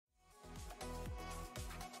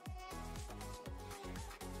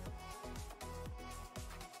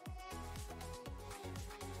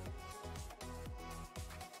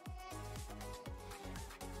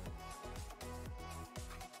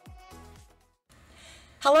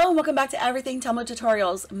Hello and welcome back to Everything Tumbler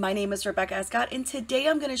Tutorials. My name is Rebecca Escott and today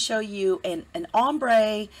I'm going to show you an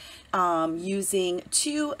ombre using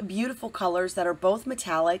two beautiful colors that are both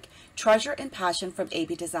metallic, Treasure and Passion from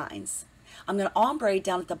AB Designs. I'm going to ombre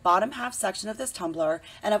down at the bottom half section of this tumbler,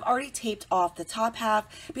 and I've already taped off the top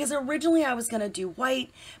half because originally I was going to do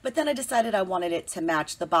white, but then I decided I wanted it to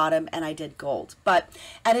match the bottom and I did gold. But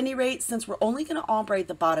at any rate, since we're only going to ombre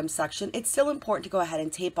the bottom section, it's still important to go ahead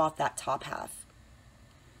and tape off that top half.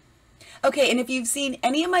 Okay, and if you've seen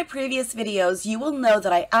any of my previous videos, you will know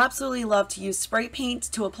that I absolutely love to use spray paint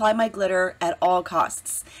to apply my glitter at all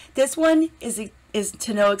costs. This one is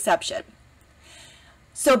to no exception.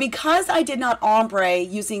 So because I did not ombre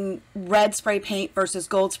using red spray paint versus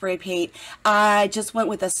gold spray paint, I just went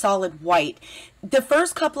with a solid white. The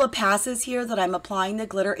first couple of passes here that I'm applying the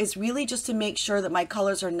glitter is really just to make sure that my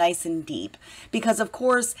colors are nice and deep, because of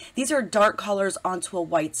course these are dark colors onto a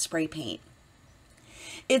white spray paint.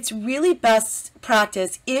 It's really best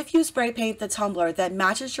practice if you spray paint the tumbler that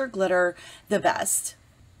matches your glitter the best.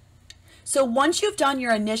 So once you've done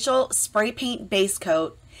your initial spray paint base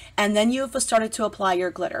coat and then you've started to apply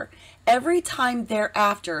your glitter, every time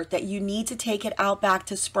thereafter that you need to take it out back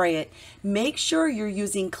to spray it, make sure you're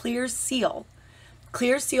using clear seal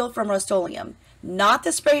from Rust-Oleum, not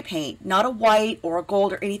the spray paint, not a white or a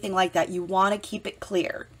gold or anything like that. You want to keep it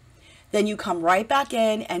clear. Then you come right back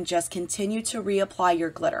in and just continue to reapply your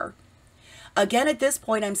glitter. Again, at this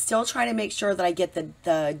point, I'm still trying to make sure that I get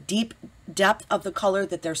the deep depth of the color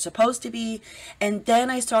that they're supposed to be, and then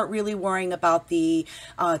I start really worrying about the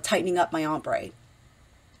tightening up my ombre.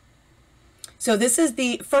 So this is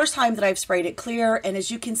the first time that I've sprayed it clear, and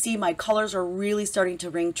as you can see, my colors are really starting to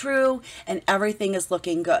ring true and everything is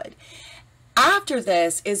looking good. After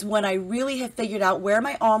this is when I really have figured out where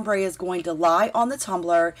my ombre is going to lie on the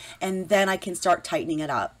tumbler, and then I can start tightening it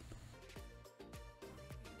up.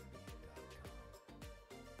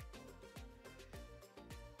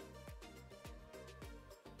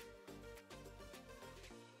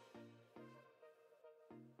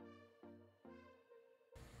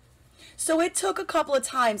 So it took a couple of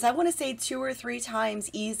times, I want to say 2 or 3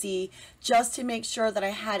 times easy, just to make sure that I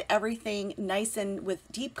had everything nice and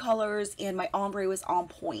with deep colors and my ombre was on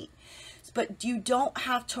point. But you don't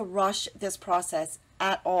have to rush this process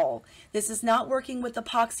at all. This is not working with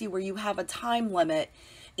epoxy where you have a time limit,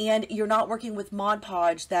 and you're not working with Mod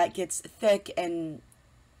Podge that gets thick and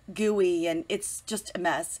gooey and it's just a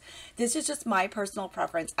mess. This is just my personal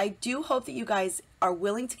preference. I do hope that you guys are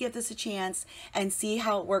willing to give this a chance and see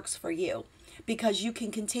how it works for you, because you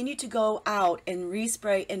can continue to go out and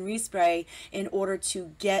respray in order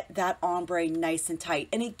to get that ombre nice and tight,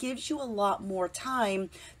 and it gives you a lot more time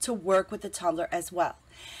to work with the tumbler as well,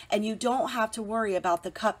 and you don't have to worry about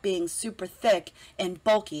the cup being super thick and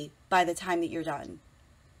bulky by the time that you're done.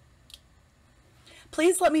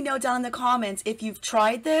 Please let me know down in the comments if you've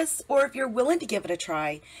tried this or if you're willing to give it a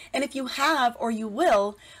try. And if you have or you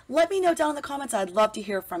will, let me know down in the comments. I'd love to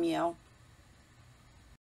hear from you.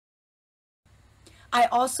 I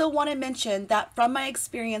also want to mention that from my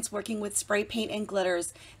experience working with spray paint and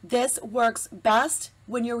glitters, this works best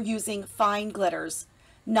when you're using fine glitters,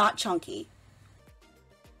 not chunky.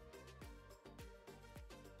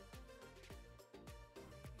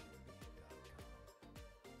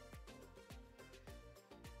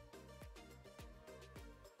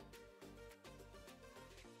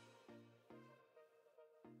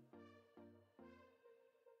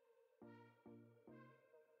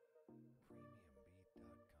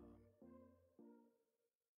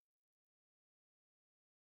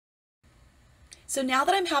 So now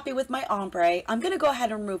that I'm happy with my ombre, I'm going to go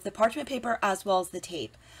ahead and remove the parchment paper as well as the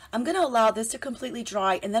tape. I'm going to allow this to completely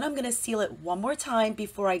dry, and then I'm going to seal it one more time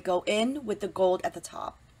before I go in with the gold at the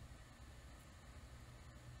top.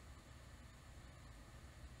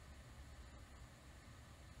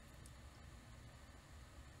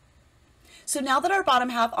 So now that our bottom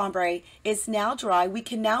half ombre is now dry, we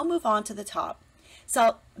can now move on to the top.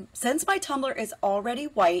 So since my tumbler is already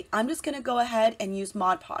white, I'm just going to go ahead and use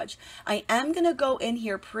Mod Podge. I am going to go in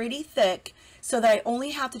here pretty thick so that I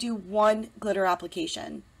only have to do one glitter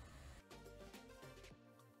application.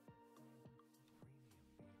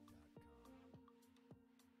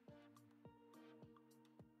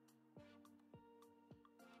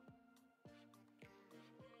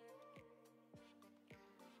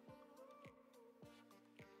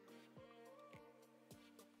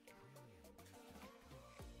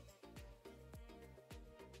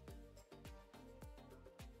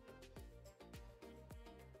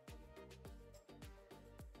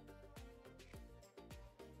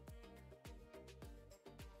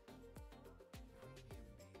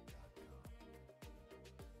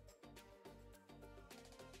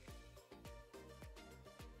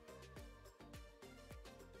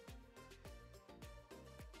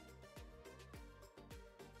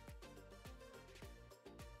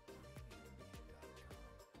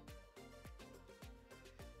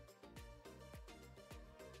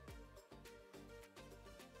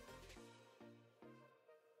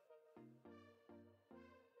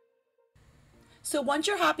 So once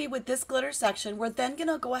you're happy with this glitter section, we're then going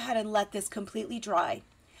to go ahead and let this completely dry.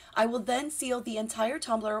 I will then seal the entire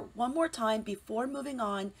tumbler one more time before moving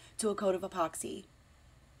on to a coat of epoxy.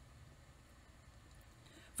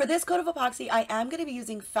 For this coat of epoxy, I am going to be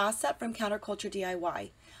using Fast Set from Counterculture DIY.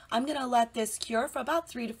 I'm going to let this cure for about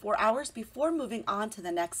 3 to 4 hours before moving on to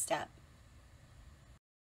the next step.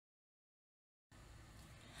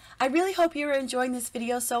 I really hope you are enjoying this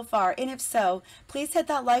video so far, and if so, please hit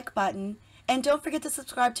that like button, and don't forget to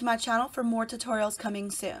subscribe to my channel for more tutorials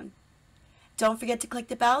coming soon. Don't forget to click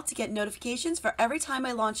the bell to get notifications for every time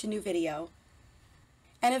I launch a new video.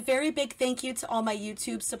 And a very big thank you to all my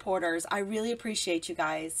YouTube supporters. I really appreciate you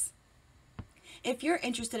guys. If you're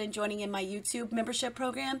interested in joining in my YouTube membership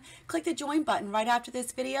program, click the join button right after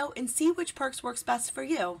this video and see which perks works best for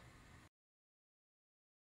you.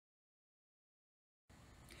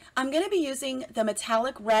 I'm going to be using the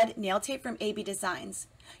metallic red nail tape from AB Designs.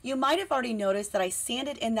 You might have already noticed that I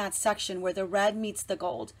sanded in that section where the red meets the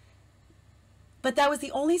gold. But that was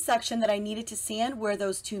the only section that I needed to sand where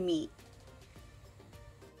those two meet.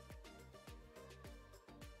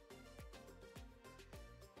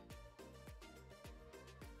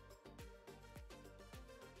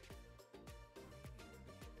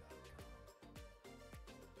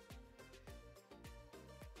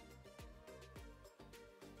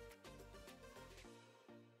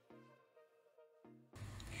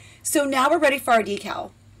 So now we're ready for our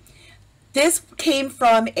decal. This came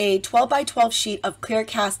from a 12 by 12 sheet of clear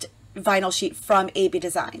cast vinyl sheet from AB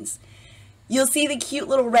Designs. You'll see the cute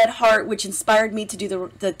little red heart, which inspired me to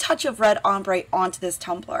do the touch of red ombre onto this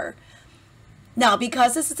tumbler. Now,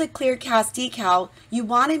 because this is a clear cast decal, you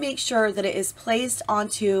want to make sure that it is placed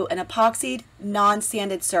onto an epoxied,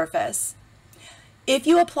 non-sanded surface. If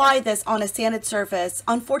you apply this on a sanded surface,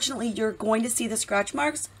 unfortunately, you're going to see the scratch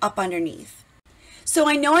marks up underneath. So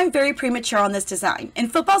I know I'm very premature on this design,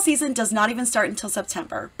 and football season does not even start until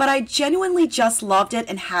September, but I genuinely just loved it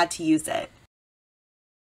and had to use it.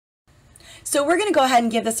 So we're going to go ahead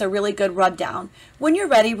and give this a really good rub down. When you're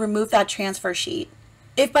ready, remove that transfer sheet.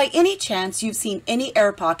 If by any chance you've seen any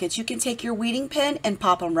air pockets, you can take your weeding pin and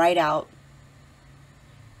pop them right out.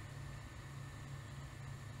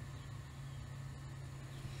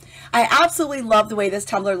 I absolutely love the way this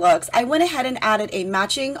tumbler looks. I went ahead and added a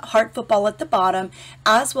matching heart football at the bottom,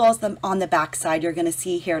 as well as them on the back side you're going to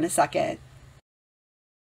see here in a second.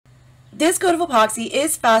 This coat of epoxy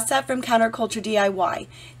is Fast Set from Counterculture DIY.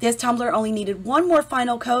 This tumbler only needed one more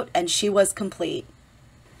final coat and she was complete.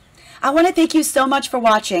 I want to thank you so much for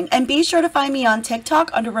watching, and be sure to find me on TikTok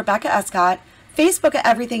under Rebecca Escott, Facebook at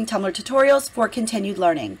Everything Tumbler Tutorials for continued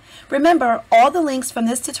learning. Remember, all the links from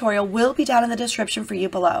this tutorial will be down in the description for you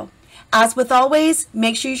below. As with always,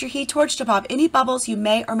 make sure you use your heat torch to pop any bubbles you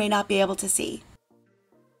may or may not be able to see.